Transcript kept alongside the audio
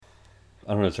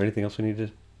I don't know. Is there anything else we need to?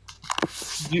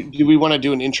 Do we want to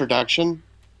do an introduction?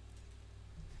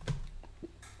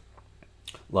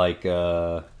 Like,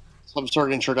 Some sort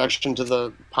of introduction to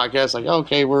the podcast? Like,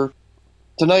 okay,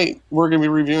 tonight we're going to be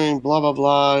reviewing blah, blah,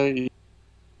 blah.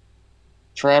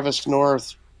 Travis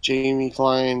North, Jamie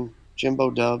Klein,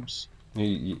 Jimbo Dubs.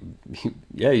 you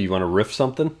want to riff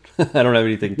something? I don't have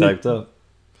anything typed up.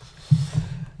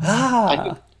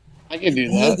 I can do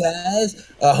Hey that.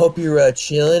 guys, I hope you're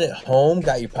chilling at home.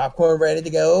 Got your popcorn ready to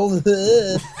go.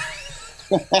 There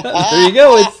you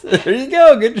go. There you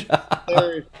go. Good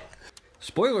job.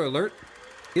 Spoiler alert,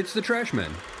 it's the Trash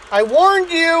Men. I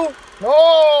warned you.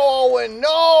 No and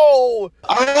no.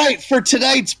 All right, for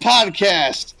tonight's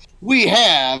podcast, we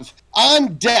have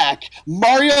on deck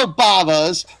Mario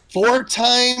Bava's 4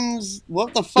 times.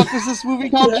 What the fuck is this movie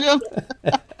called, Jim?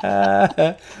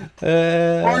 4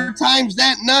 times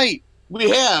that night. We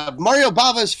have Mario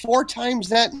Bava's 4 times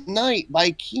that night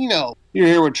by Kino. You're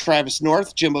here with Travis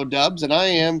North, Jimbo Dubs, and I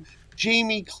am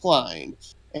Jamie Klein.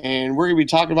 And we're going to be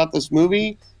talking about this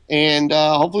movie, and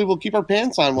hopefully we'll keep our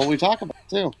pants on when we talk about it,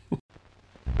 too.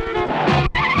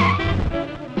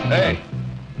 Hey,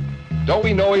 don't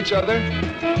we know each other?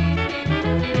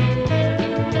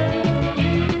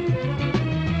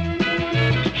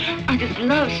 I just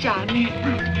love Charlene.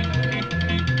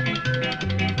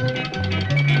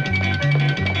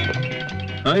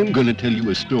 I'm gonna tell you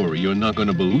a story you're not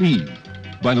gonna believe.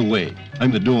 By the way,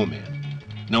 I'm the doorman.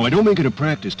 Now, I don't make it a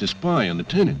practice to spy on the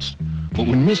tenants, but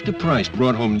when Mr. Price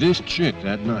brought home this chick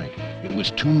that night, it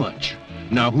was too much.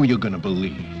 Now, who you gonna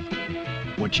believe?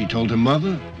 What she told her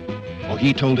mother? Or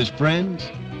he told his friends?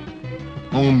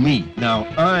 Oh, me. Now,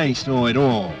 I saw it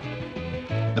all.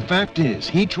 The fact is,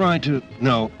 he tried to...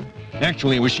 No,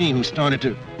 actually, it was she who started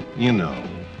to... You know,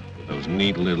 those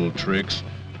neat little tricks,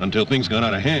 until things got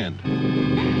out of hand.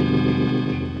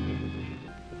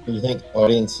 Do you think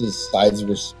audiences' sides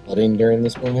were splitting during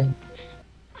this movie?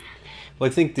 Well,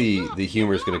 I think the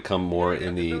humor is going to come more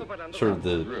in the sort of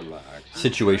the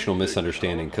situational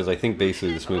misunderstanding, because I think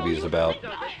basically this movie is about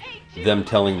them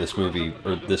telling this movie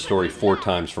or this story 4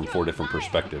 times from 4 different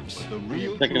perspectives.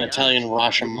 Like an Italian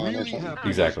Rashomon or something.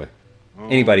 Exactly.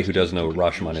 Anybody who doesn't know what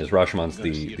Rashomon is, Rashomon's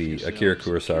the Akira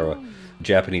Kurosawa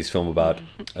Japanese film about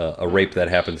a rape that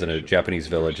happens in a Japanese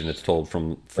village, and it's told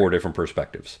from 4 different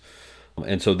perspectives.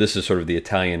 And so this is sort of the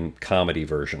Italian comedy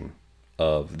version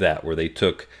of that, where they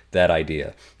took that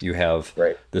idea. You have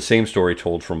the same story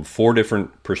told from 4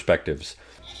 different perspectives.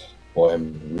 Boy,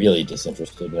 I'm really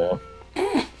disinterested now.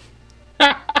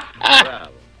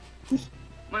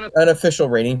 Unofficial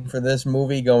rating for this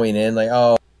movie going in, like,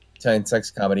 oh, Italian sex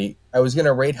comedy. I was going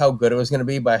to rate how good it was going to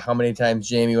be by how many times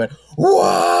Jamie went,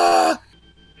 whoa!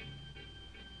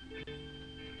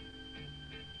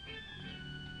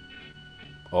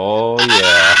 Oh,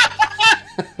 yeah.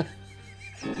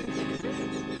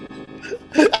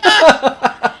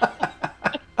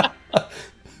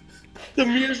 The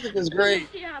music is great.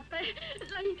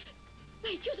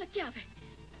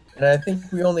 And I think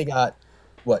we only got,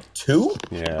 what, 2?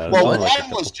 Yeah. Well, one one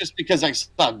was just because I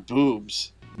saw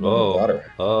boobs.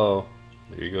 Oh.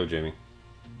 There you go, Jamie.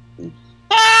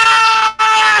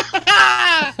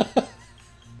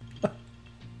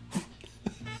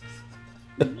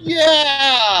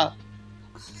 Yeah!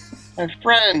 My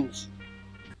friends.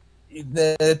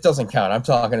 It doesn't count. I'm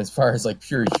talking as far as, like,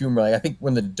 pure humor. Like, I think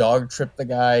when the dog tripped the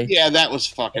guy... Yeah, that was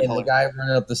fucking and hilarious. the guy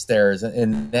running up the stairs,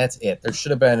 and that's it. There should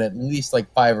have been at least,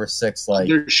 like, 5 or 6, like...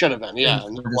 There should have been, yeah.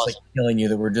 things that were just, like, killing you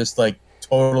that were just, like,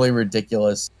 totally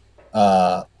ridiculous.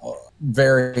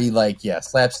 Very, like, yeah,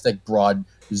 slapstick broad.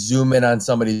 Zoom in on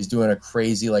somebody who's doing a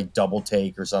crazy, like, double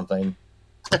take or something.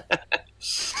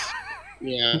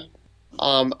 Yeah.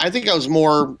 I think I was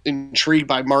more intrigued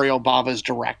by Mario Bava's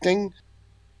directing.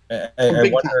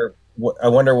 I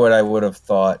wonder what I would have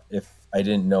thought if I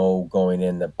didn't know going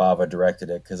in that Bava directed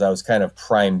it, because I was kind of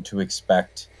primed to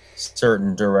expect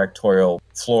certain directorial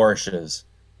flourishes.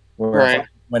 Where if I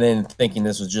went in thinking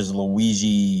this was just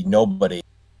Luigi nobody.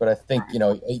 But I think,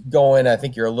 go in, I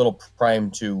think you're a little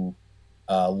primed to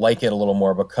like it a little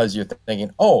more because you're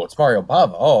thinking, oh, it's Mario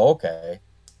Bava. Oh, okay.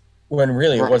 When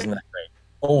really it wasn't that great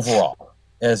overall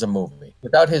as a movie.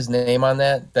 Without his name on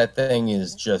that thing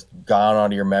is just gone out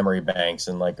of your memory banks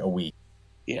in like a week.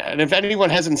 Yeah, and if anyone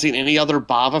hasn't seen any other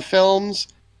Bava films,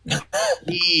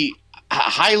 I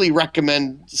highly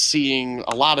recommend seeing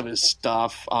a lot of his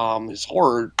stuff, his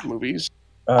horror movies.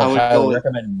 I would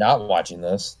recommend not watching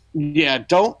this. Yeah,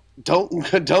 don't go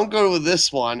with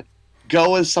this one.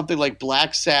 Go with something like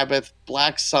Black Sabbath,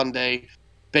 Black Sunday,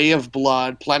 Bay of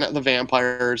Blood, Planet of the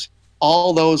Vampires.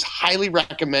 All those highly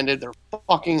recommended. They're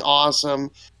fucking awesome.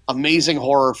 amazing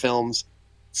horror films.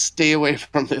 Stay away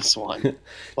from this one.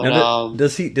 But, now,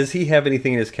 does he have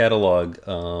anything in his catalog?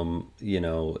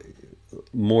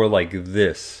 More like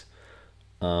this?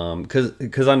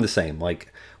 Because I'm the same.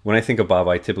 Like when I think of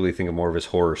Bava, I typically think of more of his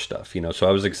horror stuff. So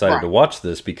I was excited to watch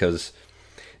this because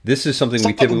this is something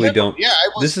we typically don't. Yeah,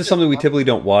 this is something we typically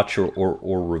don't watch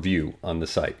or review on the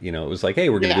site. It was like, hey,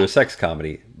 we're going to do a sex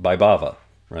comedy by Bava,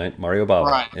 right? Mario Bava,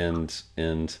 right.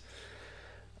 and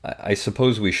I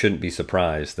suppose we shouldn't be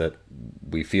surprised that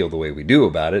we feel the way we do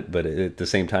about it, but at the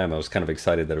same time, I was kind of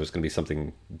excited that it was going to be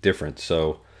something different.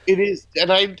 So it is,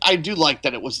 and I do like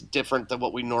that it was different than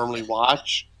what we normally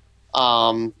watch.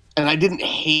 And I didn't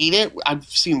hate it. I've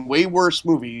seen way worse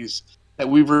movies that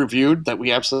we've reviewed that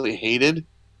we absolutely hated.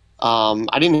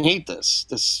 I didn't hate this.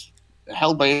 This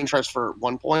held my interest for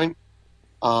one point.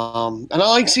 And I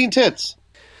like seeing tits.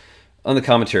 On the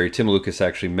commentary, Tim Lucas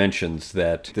actually mentions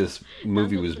that this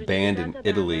movie was banned in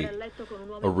Italy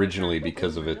originally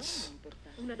because of its,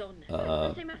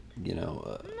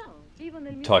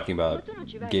 talking about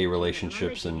gay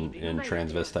relationships and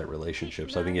transvestite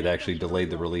relationships. I think it actually delayed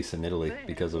the release in Italy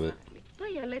because of it.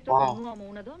 Wow.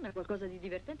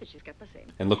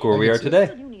 And look where we are today.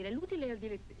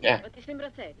 Yeah.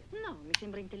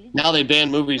 Now they ban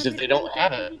movies if they don't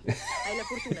have it.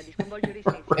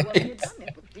 Right.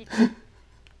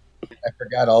 I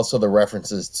forgot also the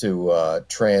references to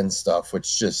trans stuff,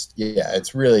 which just,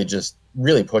 it's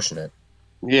really pushing it.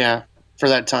 Yeah, for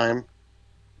that time.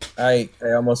 I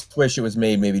almost wish it was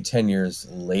made maybe 10 years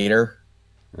later.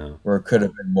 Oh. Where it could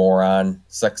have been more on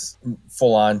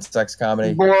full-on sex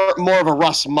comedy. More of a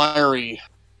Russ Meyerly.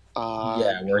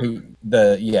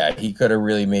 He could have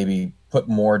really maybe put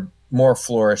more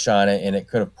flourish on it, and it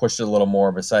could have pushed it a little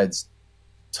more. Besides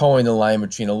towing the line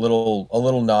between a little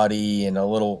naughty and a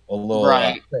little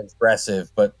right.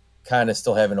 Transgressive, but kind of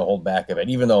still having to hold back of it.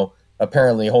 Even though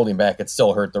apparently holding back, it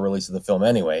still hurt the release of the film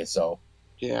anyway. So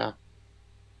yeah,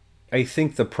 I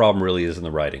think the problem really is in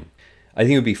the writing. I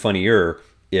think it would be funnier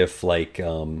if, like,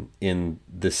 in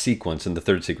the sequence, in the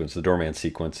third sequence, the doorman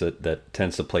sequence, that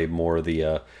tends to play more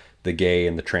the gay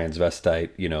and the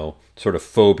transvestite, sort of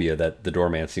phobia that the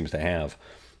doorman seems to have.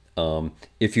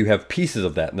 If you have pieces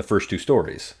of that in the first two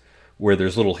stories, where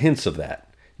there's little hints of that,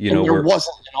 there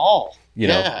wasn't at all.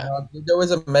 There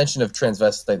was a mention of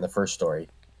transvestite in the first story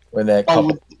when that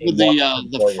with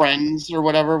the friends or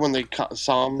whatever when they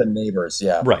saw them. The neighbors,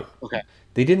 yeah, right. Okay,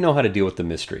 they didn't know how to deal with the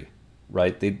mystery.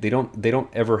 Right, they don't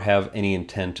ever have any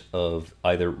intent of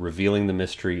either revealing the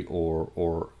mystery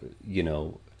or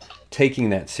taking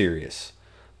that serious.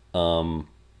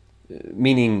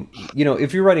 Meaning,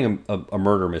 if you're writing a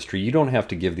murder mystery, you don't have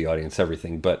to give the audience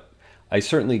everything, but I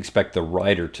certainly expect the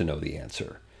writer to know the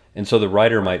answer. And so the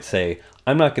writer might say,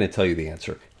 I'm not going to tell you the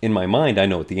answer. In my mind, I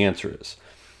know what the answer is.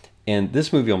 And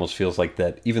this movie almost feels like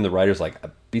that. Even the writer's like,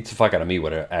 beats the fuck out of me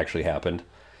what actually happened.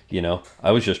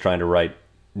 I was just trying to write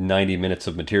 90 minutes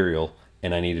of material,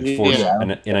 and I needed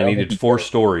four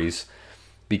stories,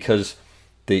 because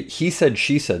the he said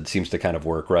she said seems to kind of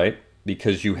work, right?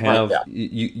 Because you have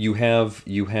you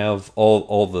have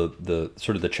all the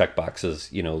sort of the check boxes,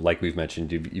 like we've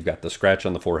mentioned. You've got the scratch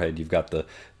on the forehead, you've got the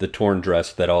torn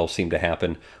dress, that all seem to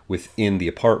happen within the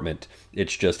apartment.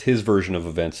 It's just his version of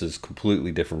events is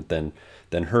completely different than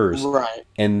hers, right?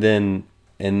 And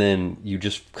then you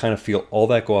just kind of feel all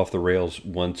that go off the rails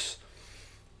once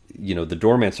the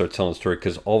doorman starts telling the story,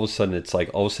 because all of a sudden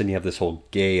you have this whole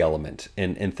gay element,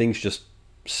 and things just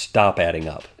stop adding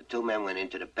up. The two men went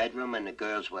into the bedroom and the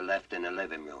girls were left in the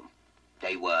living room.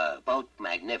 They were both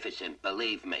magnificent,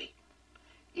 believe me.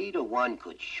 Either one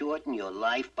could shorten your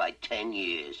life by 10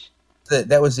 years.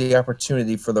 That was the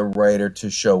opportunity for the writer to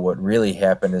show what really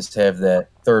happened, is to have that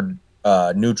third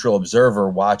neutral observer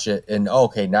watch it, and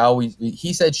okay, now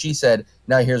he said, she said,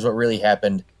 now here's what really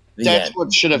happened. That's end.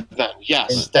 What should have been,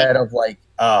 yes. Instead of like,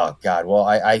 oh God, well,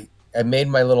 I made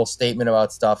my little statement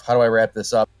about stuff. How do I wrap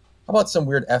this up? How about some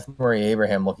weird F. Murray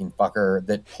Abraham looking fucker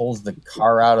that pulls the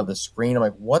car out of the screen? I'm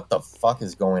like, what the fuck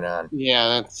is going on? Yeah,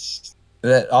 that's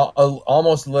that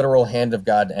almost literal hand of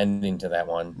God ending to that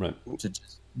one, right? To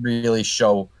just really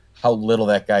show how little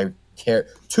that guy cared.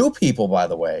 Two people, by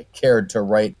the way, cared to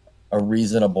write a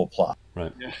reasonable plot.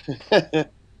 Right.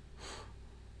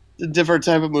 A different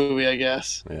type of movie, I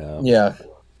guess. Yeah.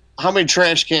 How many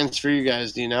trash cans for you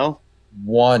guys? Do you know?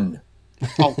 One.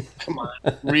 Oh, come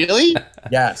on! Really?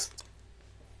 Yes.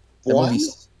 The movie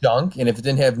stunk, and if it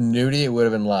didn't have nudity, it would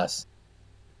have been less.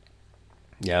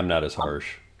 Yeah, I'm not as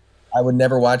harsh. I would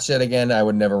never watch that again. I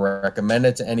would never recommend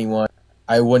it to anyone.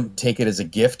 I wouldn't take it as a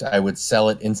gift. I would sell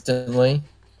it instantly.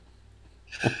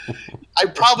 I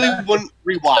probably wouldn't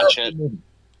rewatch it.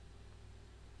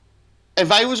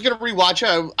 if I was going to rewatch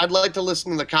it, I'd like to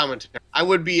listen to the commentary. I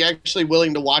would be actually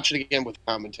willing to watch it again with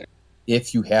commentary.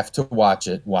 If you have to watch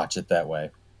it that way.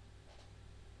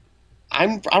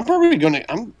 I'm probably going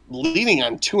to. I'm leaning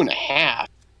on 2.5.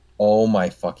 Oh my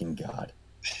fucking god!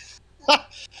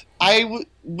 I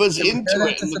was into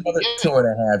it. Just another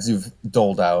 2.5s you've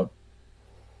doled out.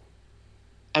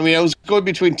 I mean, I was going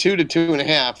between 2 to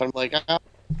 2.5. I'm like,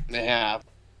 2.5.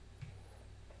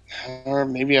 Or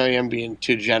maybe I am being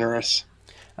too generous.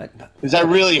 Because I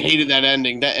really hated that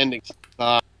ending. That ending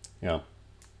sucked. Yeah.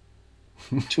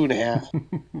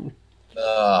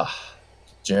 2.5.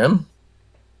 Jim?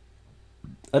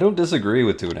 I don't disagree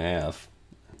with 2.5.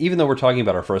 Even though we're talking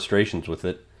about our frustrations with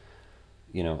it,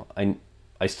 you know, I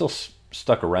still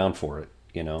stuck around for it,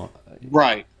 you know.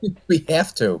 Right. We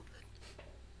have to.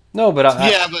 No, but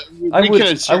I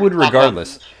would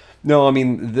regardless. No, I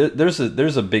mean, there's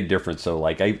a big difference. So,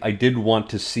 like, I did want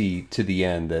to see to the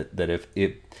end that if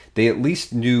they at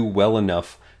least knew well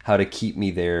enough how to keep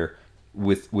me there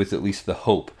with at least the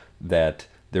hope that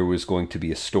there was going to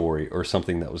be a story or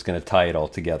something that was going to tie it all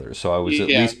together. So I was at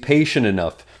least patient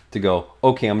enough to go,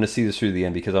 okay, I'm going to see this through the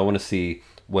end because I want to see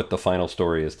what the final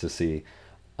story is to see.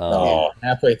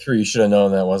 Halfway through, you should have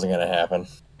known that wasn't going to happen.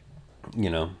 You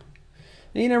know,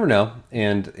 you never know.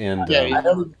 And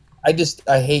I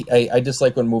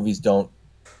dislike when movies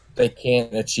they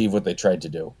can't achieve what they tried to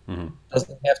do. Mm-hmm.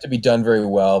 Doesn't have to be done very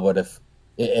well, but if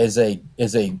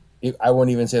I won't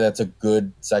even say that's a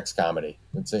good sex comedy.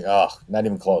 It's like, not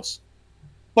even close.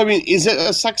 I mean, is it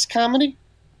a sex comedy?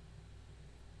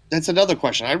 That's another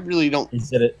question. I really don't.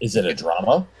 Is it a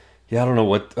drama? Yeah, I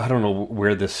don't know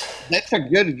where this. That's a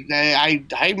good.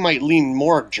 I might lean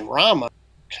more drama,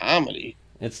 comedy.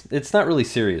 It's not really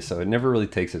serious, so it never really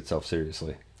takes itself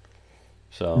seriously.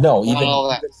 So no,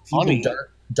 even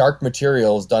dark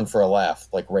material is done for a laugh,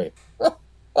 like rape. Good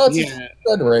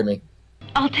to rape me.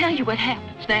 I'll tell you what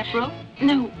happened. Snap rope?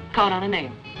 No, caught on a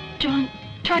nail. John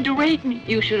tried to rape me.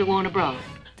 You should have worn a bra.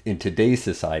 In today's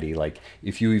society, like,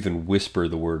 if you even whisper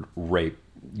the word rape,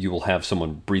 you will have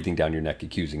someone breathing down your neck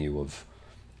accusing you of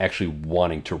actually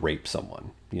wanting to rape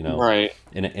someone, you know? Right.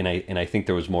 And I think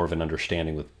there was more of an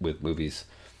understanding with movies,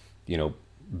 you know,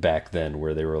 back then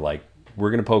where they were like, we're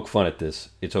going to poke fun at this.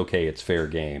 It's okay. It's fair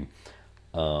game.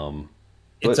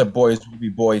 It's a boys will be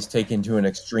boys taken to an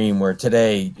extreme where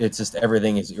today it's just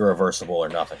everything is irreversible or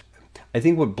nothing. I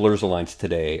think what blurs the lines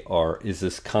today is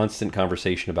this constant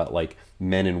conversation about like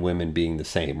men and women being the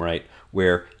same, right?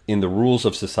 Where in the rules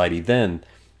of society then,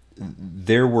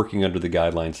 they're working under the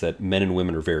guidelines that men and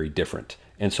women are very different.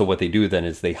 And so what they do then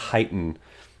is they heighten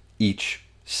each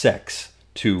sex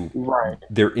to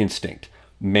their instinct.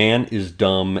 Man is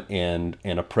dumb and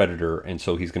a predator, and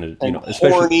so he's going to, you know,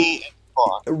 especially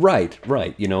right,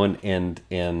 you know,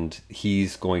 and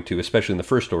he's going to, especially in the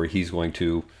first story, he's going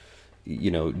to, you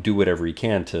know, do whatever he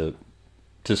can to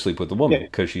sleep with the woman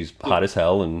because she's hot as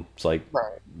hell, and it's like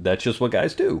that's just what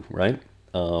guys do, right?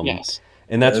 Yes,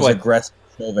 and that's why aggressive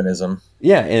chauvinism.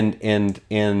 Yeah,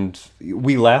 and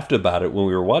we laughed about it when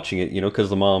we were watching it, you know, because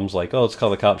the mom's like, "Oh, let's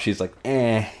call the cops." She's like,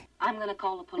 "Eh." I'm gonna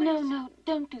call the police. No,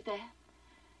 don't do that.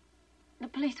 The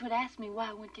police would ask me why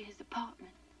I went to his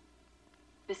apartment.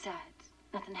 Besides,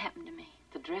 nothing happened to me.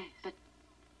 The dress. But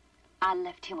I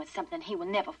left him with something he will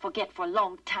never forget for a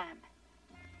long time.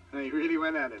 He really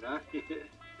went at it, huh?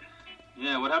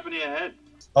 Yeah, what happened to your head?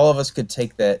 All of us could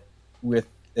take that with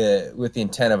the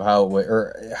intent of how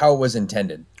it was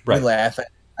intended. Right. We laugh at,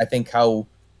 I think, what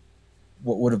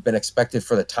would have been expected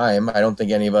for the time. I don't think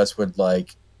any of us would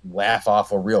like laugh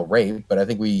off a real rape, but I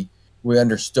think we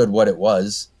understood what it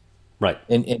was. Right.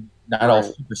 And not all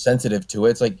super sensitive to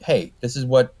it. It's like, hey, this is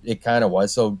what it kind of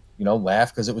was. So, you know,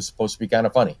 laugh because it was supposed to be kind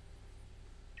of funny.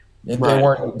 They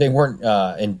weren't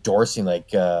endorsing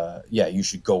like, you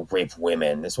should go rape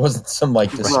women. This wasn't some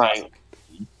like this. Right.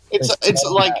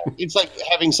 It's like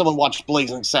having someone watch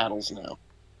Blazing Saddles now.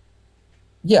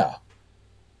 Yeah.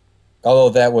 Although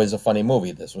that was a funny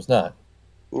movie, this was not.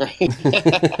 Right.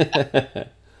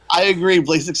 I agree.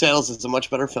 Blazing Saddles is a much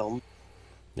better film.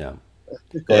 Yeah.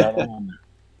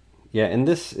 Yeah, and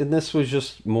this was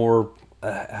just more.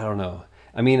 I don't know.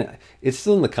 I mean, it's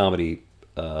still in the comedy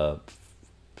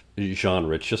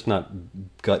genre. It's just not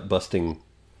gut busting.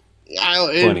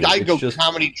 I'd go just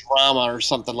comedy drama or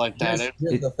something like that.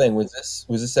 Here's the thing: was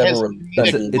this ever?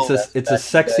 It's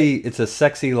a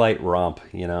sexy light romp,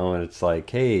 you know, and it's like,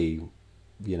 hey,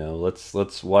 you know,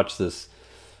 let's watch this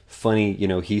funny, you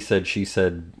know, he said, she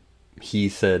said, he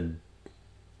said.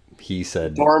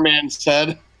 Doorman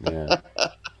said. Yeah.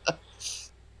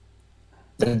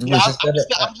 I'm going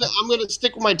to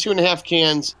stick with my 2.5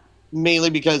 cans. mainly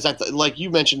because, like you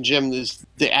mentioned, Jim,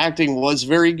 the acting was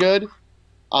very good,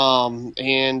 and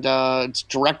it's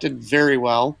directed very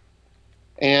well,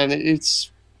 and it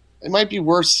might be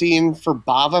worth seeing for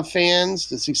Bava fans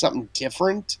to see something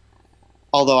different.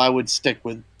 Although I would stick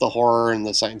with the horror and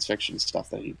the science fiction stuff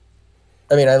that he.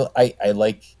 I mean, I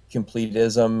like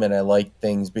completism and I like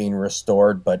things being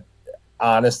restored, but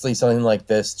honestly, something like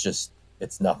this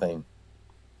it's nothing.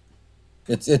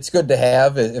 It's good to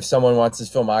have if someone wants his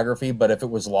filmography, but if it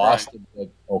was lost, right. Like,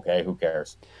 okay, who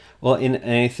cares? Well, and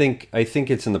I think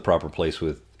it's in the proper place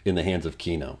in the hands of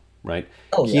Kino, right?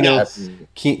 Oh, Kino, yes.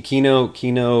 Kino,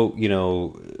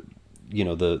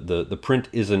 the print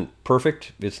isn't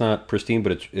perfect. It's not pristine,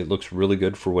 but it looks really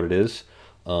good for what it is.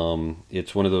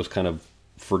 It's one of those kind of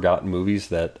forgotten movies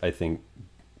that I think,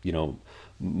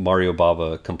 Mario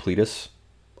Bava completists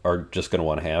are just going to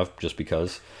want to have just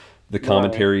because the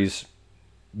commentary's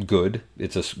good.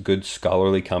 It's a good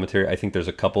scholarly commentary. I think there's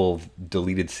a couple of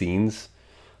deleted scenes.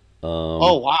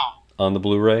 Oh, wow. On the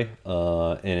Blu-ray,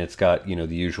 and it's got the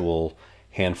usual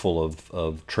handful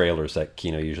of trailers that they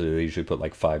usually put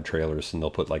like 5 trailers, and they'll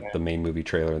put like the main movie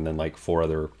trailer and then like 4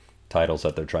 other titles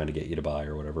that they're trying to get you to buy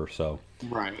or whatever. So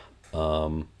right.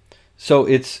 So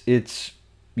it's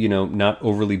not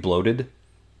overly bloated.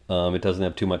 It doesn't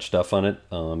have too much stuff on it.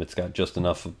 It's got just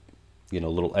enough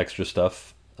little extra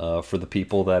stuff for the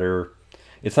people that are.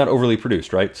 It's not overly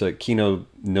produced, right? So Kino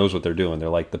knows what they're doing. They're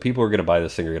like, the people who are going to buy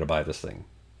this thing are going to buy this thing.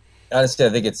 Honestly, I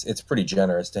think it's pretty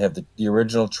generous to have the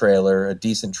original trailer, a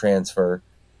decent transfer,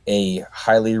 a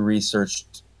highly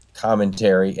researched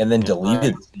commentary, and then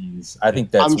deleted scenes. I think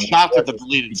that's. I'm shocked at the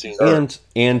deleted scenes.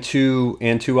 And two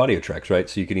audio tracks, right?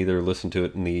 So you can either listen to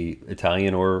it in the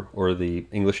Italian or the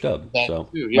English dub. So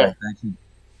yeah,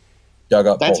 dug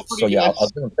up both. So yeah, I'll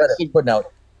give them credit for putting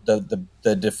out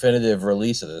the definitive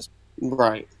release of this.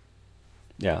 Right.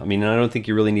 Yeah, I mean, I don't think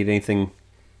you really need anything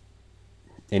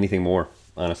more.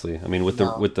 Honestly, I mean, with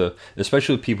the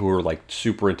especially with people who are like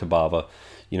super into Bava,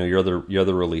 your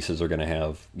other releases are going to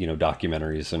have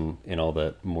documentaries and all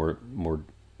that more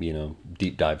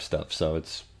deep dive stuff. So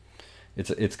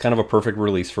it's kind of a perfect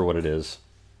release for what it is.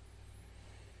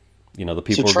 The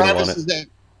people are going to want it.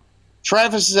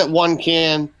 Travis is at 1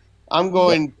 can. I'm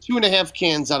going 2.5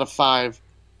 cans out of 5.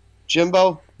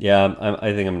 Jimbo? Yeah,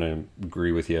 I think I'm going to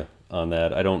agree with you on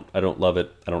that. I don't love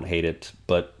it. I don't hate it,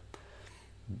 but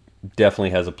definitely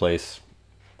has a place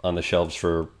on the shelves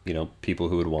for people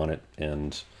who would want it,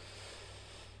 and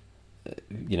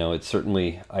it's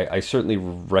certainly I certainly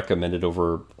recommend it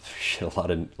over a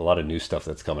lot of new stuff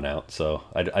that's coming out. So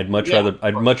I'd much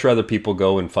rather people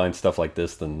go and find stuff like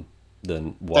this than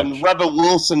watch than Rebel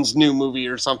Wilson's new movie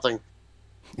or something.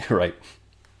 Right.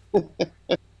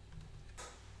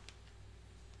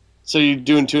 So you're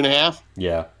doing 2.5?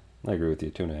 Yeah, I agree with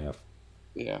you. 2.5.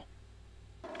 Yeah.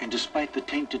 And despite the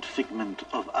tainted figment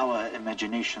of our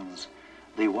imaginations,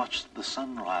 they watched the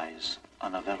sun rise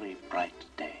on a very bright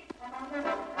day.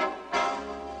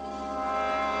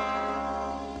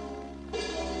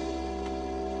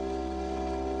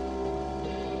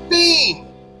 Bean!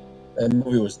 That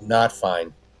movie was not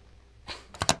fine.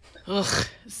 Ugh,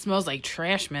 it smells like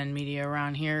trash men media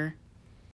around here.